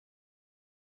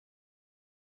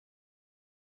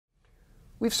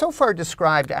We've so far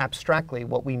described abstractly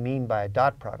what we mean by a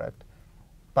dot product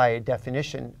by a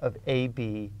definition of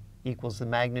AB equals the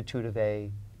magnitude of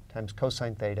A times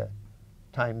cosine theta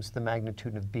times the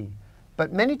magnitude of B.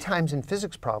 But many times in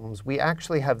physics problems, we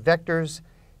actually have vectors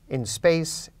in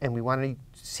space, and we want to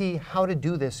see how to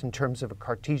do this in terms of a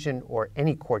Cartesian or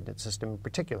any coordinate system in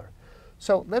particular.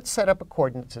 So let's set up a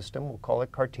coordinate system. We'll call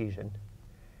it Cartesian,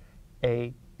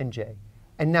 A and J.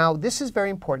 And now this is very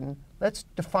important. Let's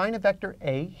define a vector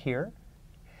A here,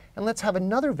 and let's have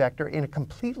another vector in a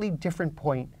completely different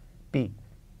point, B.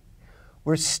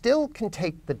 We still can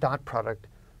take the dot product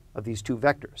of these two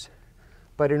vectors.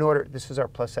 But in order, this is our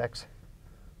plus x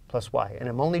plus y, and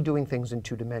I'm only doing things in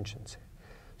 2 dimensions.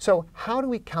 So how do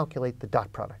we calculate the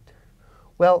dot product?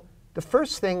 Well, the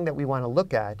first thing that we want to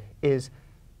look at is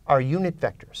our unit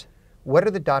vectors. What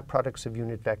are the dot products of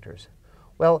unit vectors?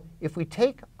 Well, if we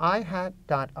take I hat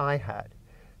dot I hat,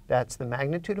 that's the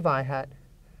magnitude of I hat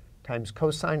times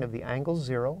cosine of the angle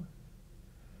 0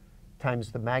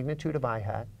 times the magnitude of I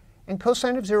hat. And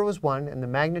cosine of 0 is 1, and the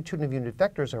magnitude of unit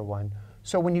vectors are 1.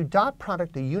 So when you dot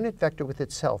product a unit vector with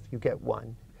itself, you get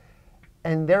 1.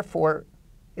 And therefore,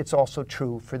 it's also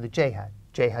true for the j hat.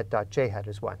 J hat dot j hat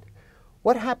is 1.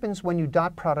 What happens when you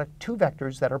dot product two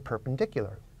vectors that are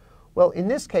perpendicular? Well, in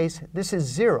this case, this is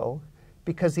 0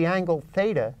 because the angle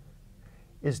theta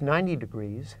is 90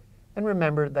 degrees. And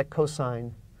remember that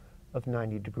cosine of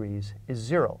 90 degrees is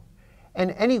 0.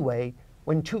 And anyway,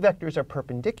 when two vectors are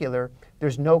perpendicular,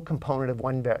 there's no component of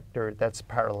one vector that's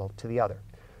parallel to the other.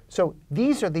 So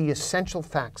these are the essential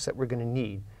facts that we're going to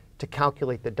need to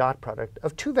calculate the dot product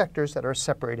of two vectors that are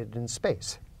separated in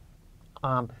space.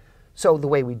 So the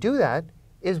way we do that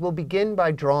is we'll begin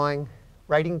by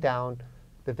writing down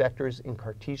the vectors in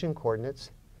Cartesian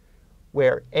coordinates,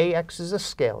 where ax is a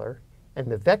scalar, and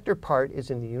the vector part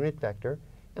is in the unit vector,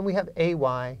 and we have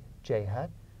ay j hat.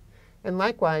 And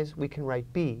likewise, we can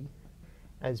write b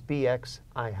as bx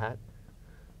I hat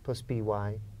plus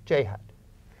by j hat.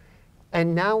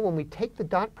 And now when we take the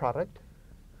dot product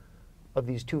of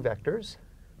these two vectors,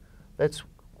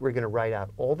 we're going to write out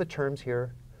all the terms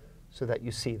here so that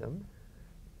you see them.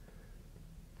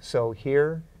 So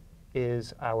here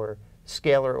is our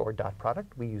scalar or dot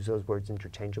product. We use those words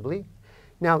interchangeably.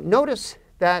 Now notice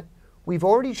that we've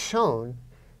already shown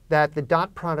that the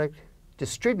dot product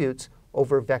distributes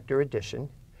over vector addition.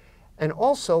 And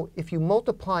also, if you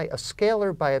multiply a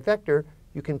scalar by a vector,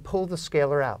 you can pull the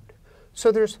scalar out.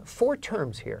 So there's 4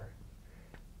 terms here.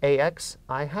 ax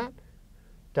I hat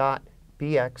dot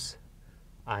bx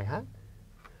I hat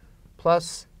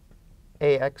plus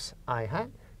ax I hat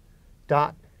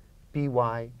dot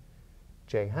by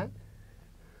j hat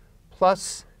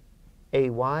plus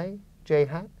ay j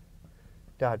hat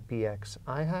dot bx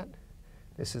I hat.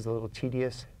 This is a little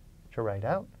tedious to write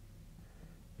out.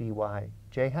 By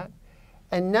j hat.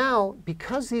 And now,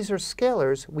 because these are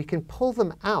scalars, we can pull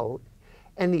them out.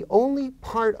 And the only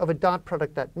part of a dot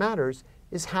product that matters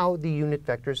is how the unit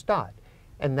vectors dot.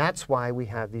 And that's why we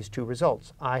have these two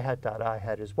results. I hat dot I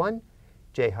hat is 1,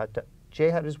 j hat dot j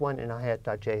hat is 1, and I hat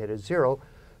dot j hat is 0.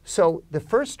 So the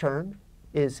first term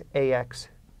is ax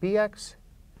bx.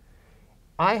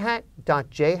 I hat dot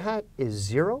j hat is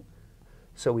 0,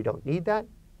 so we don't need that.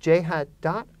 J hat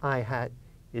dot I hat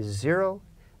is 0.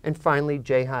 And finally,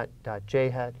 j hat dot j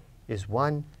hat is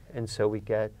 1, and so we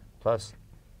get plus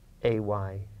ay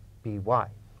by.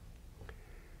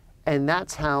 And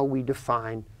that's how we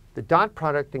define the dot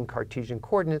product in Cartesian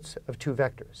coordinates of two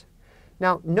vectors.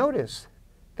 Now notice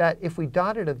that if we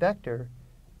dotted a vector,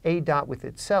 a dot with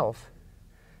itself,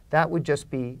 that would just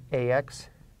be ax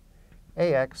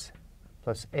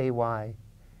plus ay,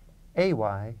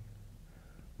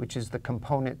 which is the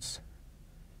components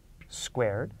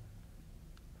squared.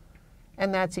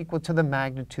 And that's equal to the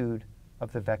magnitude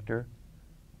of the vector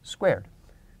squared.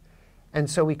 And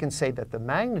so we can say that the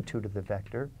magnitude of the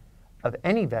vector, of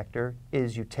any vector,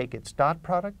 is you take its dot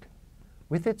product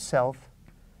with itself,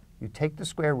 you take the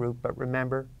square root, but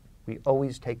remember, we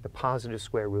always take the positive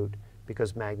square root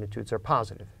because magnitudes are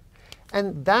positive.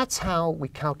 And that's how we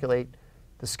calculate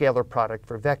the scalar product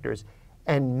for vectors.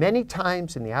 And many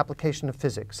times in the application of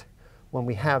physics, when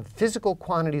we have physical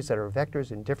quantities that are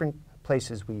vectors in different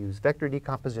places, we use vector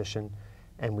decomposition,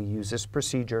 and we use this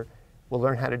procedure. We'll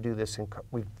learn how to do this.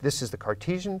 This is the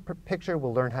Cartesian picture.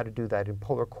 We'll learn how to do that in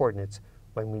polar coordinates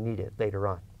when we need it later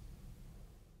on.